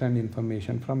 Get first hand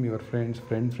information from your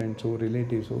friends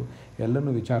relatives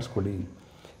ಎಲ್ಲನೂ ವಿಚಾರಿಸ್ಕೊಳ್ಳಿ.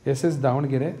 SS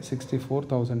ದಾವಣಗೆರೆ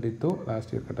 64,000 ಇತ್ತು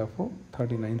last year cut off,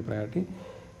 39th priority.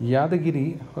 Yadgir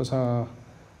ಹೊಸ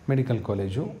ಮೆಡಿಕಲ್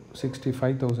ಕಾಲೇಜು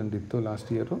 65,000 ಇತ್ತು ಲಾಸ್ಟ್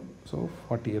ಇಯರು, ಸೊ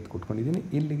 40th ಕೊಟ್ಕೊಂಡಿದ್ದೀನಿ.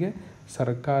 ಇಲ್ಲಿಗೆ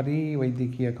ಸರ್ಕಾರಿ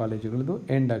ವೈದ್ಯಕೀಯ ಕಾಲೇಜುಗಳದ್ದು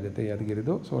ಎಂಡ್ ಆಗುತ್ತೆ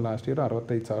ಯಾದಗಿರಿದು. ಸೊ ಲಾಸ್ಟ್ ಇಯರ್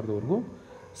 65,000ವರೆಗೂ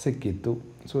ಸಿಕ್ಕಿತ್ತು.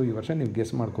 ಸೊ ಈ ವರ್ಷ ನೀವು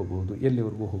ಗೆಸ್ ಮಾಡ್ಕೋಬೋದು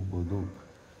ಎಲ್ಲಿವರೆಗೂ ಹೋಗ್ಬೋದು.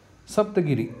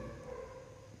 ಸಪ್ತಗಿರಿ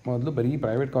ಮೊದಲು ಬರೀ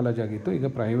ಪ್ರೈವೇಟ್ ಕಾಲೇಜ್ ಆಗಿತ್ತು, ಈಗ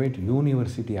ಪ್ರೈವೇಟ್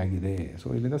ಯೂನಿವರ್ಸಿಟಿ ಆಗಿದೆ. ಸೊ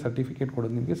ಇಲ್ಲಿಂದ ಸರ್ಟಿಫಿಕೇಟ್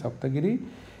ಕೊಡೋದು ನಿಮಗೆ ಸಪ್ತಗಿರಿ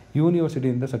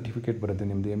ಯೂನಿವರ್ಸಿಟಿಯಿಂದ ಸರ್ಟಿಫಿಕೇಟ್ ಬರುತ್ತೆ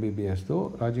ನಿಮ್ಮದು MBBSದು.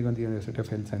 Rajiv Gandhi university of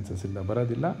health sciences ಇಲ್ಲ,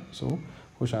 ಬರೋದಿಲ್ಲ. ಸೊ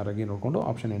ಹುಷಾರಾಗಿ ನೋಡಿಕೊಂಡು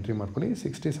ಆಪ್ಷನ್ ಎಂಟ್ರಿ ಮಾಡ್ಕೊಳ್ಳಿ.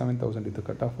 67,000 ಇತ್ತು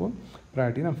ಕಟ್ ಆಫು,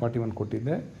 ಪ್ರಯಾರಿಟಿ ನಾನು 41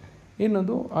 ಕೊಟ್ಟಿದ್ದೆ.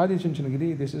 ಇನ್ನೊಂದು Adichunchanagiri,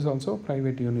 this is also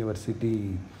private university.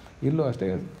 ಇಲ್ಲೂ ಅಷ್ಟೇ,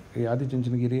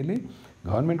 ಆದಿಚುಂಚನಗಿರಿಯಲ್ಲಿ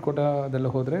ಗೌರ್ಮೆಂಟ್ ಕೋಟಾದೆಲ್ಲ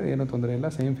ಹೋದರೆ ಏನೂ ತೊಂದರೆ ಇಲ್ಲ,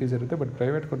 ಸೇಮ್ ಫೀಸ್ ಇರುತ್ತೆ. ಬಟ್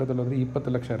ಪ್ರೈವೇಟ್ ಕೋಟಾದಲ್ಲಿ ಹೋದರೆ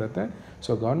 20 ಲಕ್ಷ ಇರುತ್ತೆ.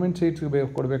 ಸೊ ಗೌರ್ಮೆಂಟ್ ಸೀಟ್ಸ್ಗೆ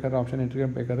ಕೊಡಬೇಕಾದ್ರೆ ಆಪ್ಷನ್ ಎಂಟ್ರಿ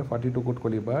ಬೇಕಾದ್ರೆ 42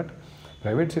 ಕೊಟ್ಕೊಳ್ಳಿ. ಬಟ್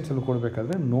ಪ್ರೈವೇಟ್ ಸೀಟ್ಸಲ್ಲಿ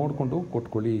ಕೊಡಬೇಕಾದ್ರೆ ನೋಡಿಕೊಂಡು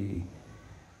ಕೊಟ್ಕೊಳ್ಳಿ.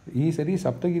 ಈ ಸರಿ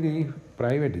ಸಪ್ತಗಿರಿ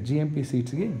ಪ್ರೈವೇಟ್ GMP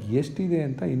ಸೀಟ್ಸ್ಗೆ ಎಷ್ಟಿದೆ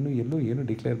ಅಂತ ಎಲ್ಲೂ ಏನು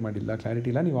ಡಿಕ್ಲೇರ್ ಮಾಡಿಲ್ಲ, ಕ್ಲಾರಿಟಿ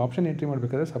ಇಲ್ಲ. ನೀವು ಆಪ್ಷನ್ ಎಂಟ್ರಿ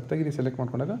ಮಾಡಬೇಕಾದ್ರೆ ಸಪ್ತಗಿರಿ ಸೆಲೆಕ್ಟ್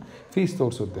ಮಾಡ್ಕೊಂಡಾಗ ಫೀಸ್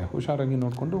ತೋರಿಸುತ್ತೆ, ಹುಷಾರಾಗಿ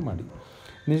ನೋಡಿಕೊಂಡು ಮಾಡಿ.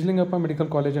 Nijalingappa medical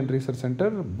college and research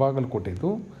centre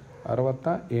ಬಾಗಲಕೋಟೆದು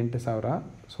 68,000,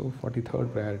 so 43rd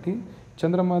priority.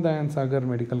 Chandramma ದಯಾನ್ Sagar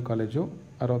medical college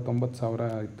 69,000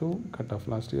 ಇತ್ತು cut off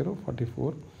last year,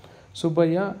 44.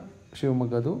 Subbaiah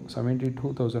ಶಿವಮೊಗ್ಗದು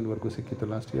 72,000ವರೆಗೂ ಸಿಕ್ಕಿತ್ತು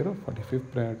last year, 45th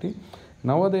priority.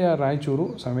 Navodaya Raichur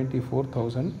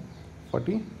 74,000,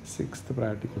 46th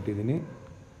priority ಕೊಟ್ಟಿದ್ದೀನಿ.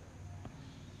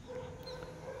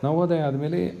 ನವೋದಯ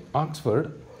ಆದಮೇಲೆ ಆಕ್ಸ್ಫರ್ಡ್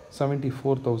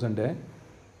 74,000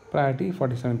 ಪ್ರಯಾರಿಟಿ,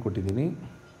 47 ಕೊಟ್ಟಿದ್ದೀನಿ.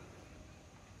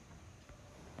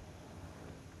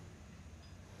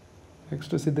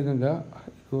 ನೆಕ್ಸ್ಟು ಸಿದ್ಧಗಂಗಾ,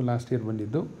 ಇದು ಲಾಸ್ಟ್ ಇಯರ್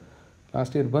ಬಂದಿದ್ದು.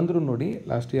 ಲಾಸ್ಟ್ ಇಯರ್ ಬಂದರೂ ನೋಡಿ,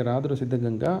 ಲಾಸ್ಟ್ ಇಯರ್ ಆದರೂ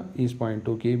ಸಿದ್ಧಗಂಗಾ, ಈಸ್ಟ್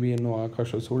ಪಾಯಿಂಟು, KBN, ಆಕಾಶ,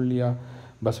 ಸುಳ್ಯ,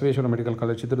 ಬಸವೇಶ್ವರ ಮೆಡಿಕಲ್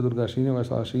ಕಾಲೇಜ್, ಚಿತ್ರದುರ್ಗ,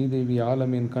 ಶ್ರೀನಿವಾಸ, ಶ್ರೀದೇವಿ,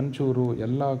 ಆಲಮೀನ್, ಕಂಚೂರು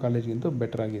ಎಲ್ಲ ಕಾಲೇಜ್ಗಿಂತ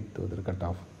ಬೆಟರ್ ಆಗಿತ್ತು ಅದ್ರ ಕಟ್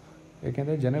ಆಫ್.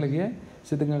 ಯಾಕೆಂದರೆ ಜನಗಳಿಗೆ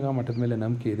ಸಿದ್ಧಗಂಗಾ ಮಠದ ಮೇಲೆ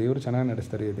ನಂಬಿಕೆ ಇದೆ, ಇವರು ಚೆನ್ನಾಗಿ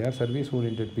ನಡೆಸ್ತಾರೆ, they are service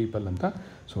oriented people ಅಂತ.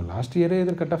 ಸೊ ಲಾಸ್ಟ್ ಇಯರೇ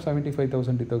ಇದ್ರ ಕಟ್ ಆಫ್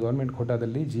 75,000 ಇತ್ತು ಗೌರ್ಮೆಂಟ್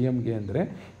ಕೋಟಾದಲ್ಲಿ GMಗೆ. ಅಂದರೆ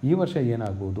ಈ ವರ್ಷ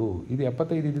ಏನಾಗ್ಬೋದು, ಇದು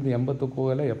 75 ಇದ್ದಿದ್ದು 80ಕ್ಕೆ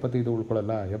ಹೋಗಲ್ಲ, 75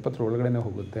 ಉಳ್ಕೊಳ್ಳಲ್ಲ, 70 ಒಳಗಡೆ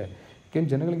ಹೋಗುತ್ತೆ.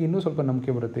 ಯಾಕೆಂದ್ರೆ ಜನಗಳಿಗೆ ಇನ್ನೂ ಸ್ವಲ್ಪ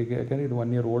ನಂಬಿಕೆ ಬರುತ್ತೆ, ಯಾಕೆಂದರೆ ಇದು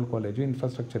 1 year ಓಲ್ಡ್ ಕಾಲೇಜು,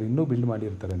 ಇನ್ಫ್ರಾಸ್ಟ್ರಕ್ಚರ್ ಇನ್ನೂ ಬಿಲ್ಡ್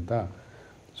ಮಾಡಿರ್ತಾರೆ ಅಂತ.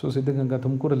 ಸೊ ಸಿದ್ಧಗಂಗಾ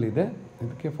ತುಮಕೂರಲ್ಲಿದೆ,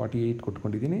 ಇದಕ್ಕೆ 48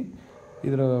 ಕೊಟ್ಕೊಂಡಿದ್ದೀನಿ.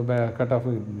 ಇದರ ಕಟ್ ಆಫ್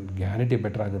ಗ್ಯಾರಂಟಿ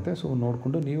ಬೆಟರ್ ಆಗುತ್ತೆ. ಸೊ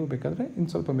ನೋಡಿಕೊಂಡು ನೀವು ಬೇಕಾದರೆ ಇನ್ನು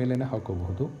ಸ್ವಲ್ಪ ಮೇಲೇ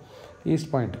ಹಾಕೋಬಹುದು. ಈಸ್ಟ್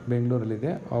ಪಾಯಿಂಟ್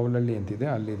ಬೆಂಗಳೂರಲ್ಲಿದೆ, ಅವಳಹಳ್ಳಿ ಅಂತಿದೆ,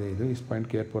 ಅಲ್ಲಿದೆ. ಇದು ಈಸ್ಟ್ ಪಾಯಿಂಟ್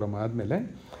ಕೇರ್ಪುರಮ್ ಆದಮೇಲೆ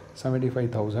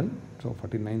 75,000. So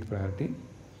 49th priority.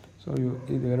 ಸೊ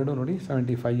ಇವೆರಡು ನೋಡಿ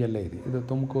 75 ಇದೆ. ಇದು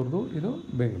ತುಮಕೂರ್ದು, ಇದು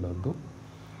ಬೆಂಗಳೂರದು.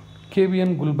 KVN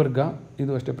ಗುಲ್ಬರ್ಗಾ,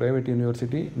 ಇದು ಅಷ್ಟೇ ಪ್ರೈವೇಟ್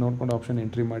ಯೂನಿವರ್ಸಿಟಿ. ನೋಡ್ಕೊಂಡು ಆಪ್ಷನ್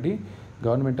ಎಂಟ್ರಿ ಮಾಡಿ.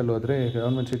 ಗೌರ್ಮೆಂಟಲ್ಲಿ ಹೋದರೆ,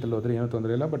 ಗೌರ್ಮೆಂಟ್ ಸೀಟಲ್ಲಿ ಹೋದರೆ ಏನೂ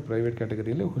ತೊಂದರೆ ಇಲ್ಲ, ಬಟ್ ಪ್ರೈವೇಟ್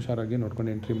ಕ್ಯಾಟಗರಿಯಲ್ಲಿ ಹುಷಾರಾಗಿ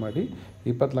ನೋಡ್ಕೊಂಡು ಎಂಟ್ರಿ ಮಾಡಿ.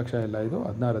 20 ಲಕ್ಷ ಎಲ್ಲ, ಇದು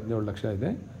 16-17 ಲಕ್ಷ ಇದೆ.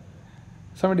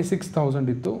 76,000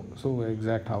 ಇತ್ತು. So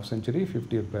exact half century.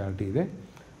 50th priority ಇದೆ.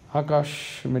 ಆಕಾಶ್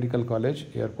ಮೆಡಿಕಲ್ ಕಾಲೇಜ್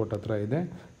ಏರ್ಪೋರ್ಟ್ ಹತ್ರ ಇದೆ,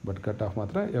 ಬಟ್ ಕಟ್ ಆಫ್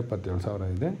ಮಾತ್ರ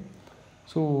 77,000 ಇದೆ.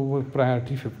 ಸೊ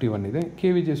ಪ್ರಯಾರಿಟಿ 51 ಇದೆ.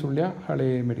 KVJ ಸುಳ್ಯ ಹಳೆ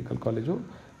ಮೆಡಿಕಲ್ ಕಾಲೇಜು,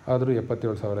 ಆದರೂ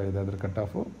 77,000 ಇದೆ. ಅದರ ಕಟ್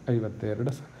ಆಫು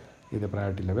 52 ಇದೆ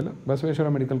priority level. Basaveshwara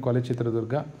medical college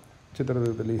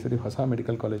ಚಿತ್ರದುರ್ಗದಲ್ಲಿ ಈ ಸರಿ ಹೊಸ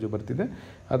ಮೆಡಿಕಲ್ ಕಾಲೇಜು ಬರ್ತಿದೆ,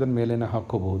 ಅದನ್ನ ಮೇಲೇ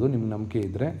ಹಾಕ್ಕೋಬಹುದು ನಿಮ್ಗೆ ನಂಬಿಕೆ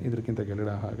ಇದ್ದರೆ. ಇದಕ್ಕಿಂತ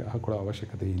ಕೆಳಗಡೆ ಹಾಕೊಳ್ಳೋ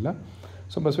ಅವಶ್ಯಕತೆ ಇಲ್ಲ.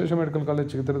 So Basaveshwara medical college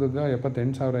Chitradurga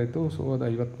 78,000 ಆಯಿತು. ಸೊ ಅದು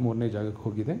 53ನೇ ಜಾಗಕ್ಕೆ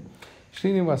ಹೋಗಿದೆ.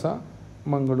 ಶ್ರೀನಿವಾಸ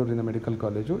ಮಂಗಳೂರಿನ ಮೆಡಿಕಲ್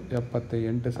ಕಾಲೇಜು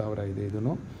 78,000 ಇದೆ,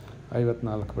 ಇದನ್ನು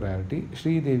 54 ಪ್ರಯಾರಿಟಿ.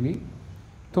 ಶ್ರೀದೇವಿ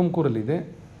ತುಮಕೂರಲ್ಲಿದೆ,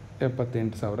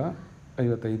 78,000,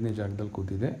 55ನೇ ಜಾಗದಲ್ಲಿ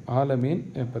ಕೂತಿದೆ. ಆಲಮೀನ್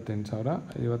 78,000,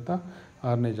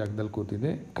 56ನೇ ಜಾಗದಲ್ಲಿ ಕೂತಿದೆ.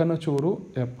 ಕನಚೂರು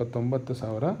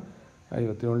 79,000,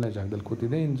 57ನೇ ಜಾಗದಲ್ಲಿ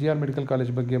ಕೂತಿದೆ. ಇನ್ನು GR ಮೆಡಿಕಲ್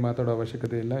ಕಾಲೇಜ್ ಬಗ್ಗೆ ಮಾತಾಡೋ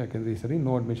ಅವಶ್ಯಕತೆ ಇಲ್ಲ, ಯಾಕೆಂದರೆ ಈ ಸರಿ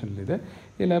ನೋ ಅಡ್ಮಿಷನ್ಲಿದೆ.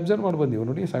 ಇಲ್ಲಿ ಅಬ್ಸರ್ವ್ ಮಾಡ್ಬೋದು ನೀವು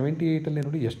ನೋಡಿ, 78ಅಲ್ಲಿ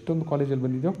ನೋಡಿ ಎಷ್ಟೊಂದು ಕಾಲೇಜಲ್ಲಿ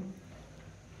ಬಂದಿದೆಯೋ.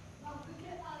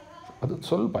 ಅದು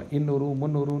ಸ್ವಲ್ಪ 200,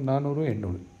 300, 400,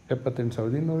 800,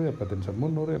 78,200,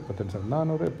 78,300,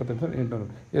 78,400, 78,800.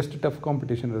 ಎಷ್ಟು ಟಫ್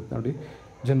ಕಾಂಪಿಟೇಷನ್ ಇರುತ್ತೆ ನೋಡಿ.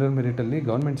 ಜನರಲ್ ಮೆರಿಟಲ್ಲಿ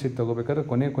ಗೌರ್ಮೆಂಟ್ ಸೀಟ್ ತೊಗೋಬೇಕಾದ್ರೆ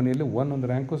ಕೊನೆಯಲ್ಲಿ ಒಂದೊಂದು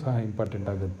ರ್ಯಾಂಕು ಸಹ ಇಂಪಾರ್ಟೆಂಟ್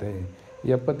ಆಗುತ್ತೆ.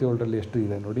 77ರಲ್ಲಿ ಎಷ್ಟು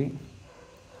ಇದೆ ನೋಡಿ.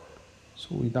 ಸೊ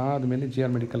ಇದಾದ ಮೇಲೆ GR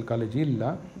ಮೆಡಿಕಲ್ ಕಾಲೇಜ್ ಇಲ್ಲ.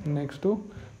 ನೆಕ್ಸ್ಟು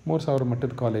 3,000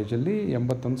 ಮಟ್ಟದ ಕಾಲೇಜಲ್ಲಿ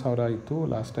 81,000 ಇತ್ತು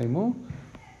ಲಾಸ್ಟ್ ಟೈಮು.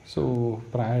 ಸೊ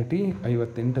ಪ್ರಯಾರಿಟಿ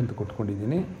 58 ಅಂತ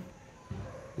ಕೊಟ್ಕೊಂಡಿದ್ದೀನಿ.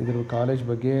 ಇದ್ರ ಕಾಲೇಜ್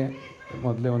ಬಗ್ಗೆ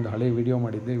ಮೊದಲೇ ಒಂದು ಹಳೆ ವಿಡಿಯೋ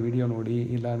ಮಾಡಿದ್ದೆ, ವಿಡಿಯೋ ನೋಡಿ.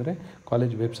 ಇಲ್ಲಾಂದರೆ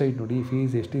ಕಾಲೇಜ್ ವೆಬ್ಸೈಟ್ ನೋಡಿ,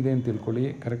 ಫೀಸ್ ಎಷ್ಟಿದೆ ಅಂತ ತಿಳ್ಕೊಳ್ಳಿ.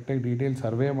 ಕರೆಕ್ಟಾಗಿ ಡೀಟೇಲ್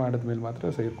ಸರ್ವೆ ಮಾಡಿದ್ಮೇಲೆ ಮಾತ್ರ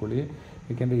ಸೇರಿಕೊಳ್ಳಿ,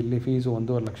 ಏಕೆಂದರೆ ಇಲ್ಲಿ ಫೀಸು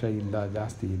 1.5 ಲಕ್ಷ ಇಲ್ಲ,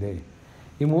 ಜಾಸ್ತಿ ಇದೆ.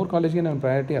 ಈ 3 ಕಾಲೇಜ್ಗೆ ನಾನು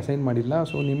ಪ್ರಯಾರಿಟಿ ಅಸೈನ್ ಮಾಡಿಲ್ಲ.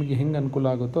 ಸೊ ನಿಮಗೆ ಹೆಂಗೆ ಅನುಕೂಲ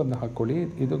ಆಗುತ್ತೋ ಅದನ್ನ ಹಾಕ್ಕೊಳ್ಳಿ.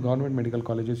 ಇದು government medical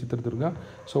college Chitradurga.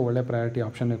 So ಒಳ್ಳೆ ಪ್ರಯಾರಿಟಿ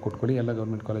ಆಪ್ಷನ್ನೇ ಕೊಟ್ಕೊಳ್ಳಿ ಎಲ್ಲ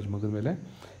ಗೌರ್ಮೆಂಟ್ ಕಾಲೇಜ್ ಮುಗಿದ ಮೇಲೆ.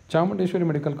 Chamundeshwari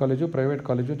medical college private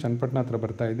college Channapatna ಹತ್ರ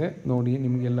ಬರ್ತಾ ಇದೆ, ನೋಡಿ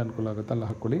ನಿಮಗೆಲ್ಲ ಅನುಕೂಲ ಆಗುತ್ತೋ ಅಲ್ಲ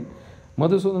ಹಾಕ್ಕೊಳ್ಳಿ.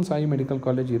 ಮಧುಸೂದನ್ ಸಾಯಿ ಮೆಡಿಕಲ್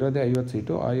ಕಾಲೇಜ್ ಇರೋದೇ 50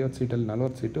 ಸೀಟು, 50 ಸೀಟಲ್ಲಿ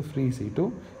 40 ಸೀಟು ಫ್ರೀ ಸೀಟು.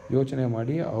 ಯೋಚನೆ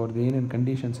ಮಾಡಿ ಅವ್ರದ್ದು ಏನೇನು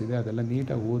ಕಂಡೀಷನ್ಸ್ ಇದೆ ಅದೆಲ್ಲ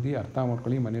ನೀಟಾಗಿ ಓದಿ ಅರ್ಥ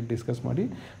ಮಾಡ್ಕೊಳ್ಳಿ, ಮನೇಲಿ ಡಿಸ್ಕಸ್ ಮಾಡಿ.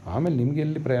 ಆಮೇಲೆ ನಿಮಗೆ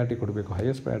ಎಲ್ಲಿ ಪ್ರಯಾರಿಟಿ ಕೊಡಬೇಕು,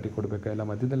 ಹೈಯೆಸ್ಟ್ ಪ್ರಯಾರಿಟಿ ಕೊಡಬೇಕಾ, ಇಲ್ಲ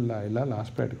ಮಧ್ಯದಲ್ಲ, ಇಲ್ಲ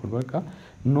ಲಾಸ್ಟ್ ಪ್ರಯಾರಿಟಿ ಕೊಡಬೇಕಾ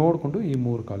ನೋಡಿಕೊಂಡು ಈ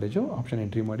 3 ಕಾಲೇಜು ಆಪ್ಷನ್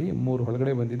ಎಂಟ್ರಿ ಮಾಡಿ. 3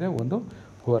 ಒಳಗಡೆ ಬಂದಿದೆ, 1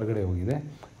 ಹೊರಗಡೆ ಹೋಗಿದೆ.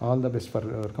 All the best for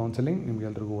counselling.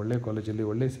 ನಿಮಗೆಲ್ರಿಗೂ ಒಳ್ಳೆ ಕಾಲೇಜಲ್ಲಿ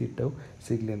ಒಳ್ಳೆ ಸೀಟು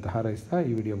ಸಿಗಲಿ ಅಂತ ಹಾರೈಸ್ತಾ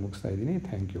ಈ ವಿಡಿಯೋ ಮುಗಿಸ್ತಾ ಇದ್ದೀನಿ.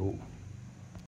 Thank you.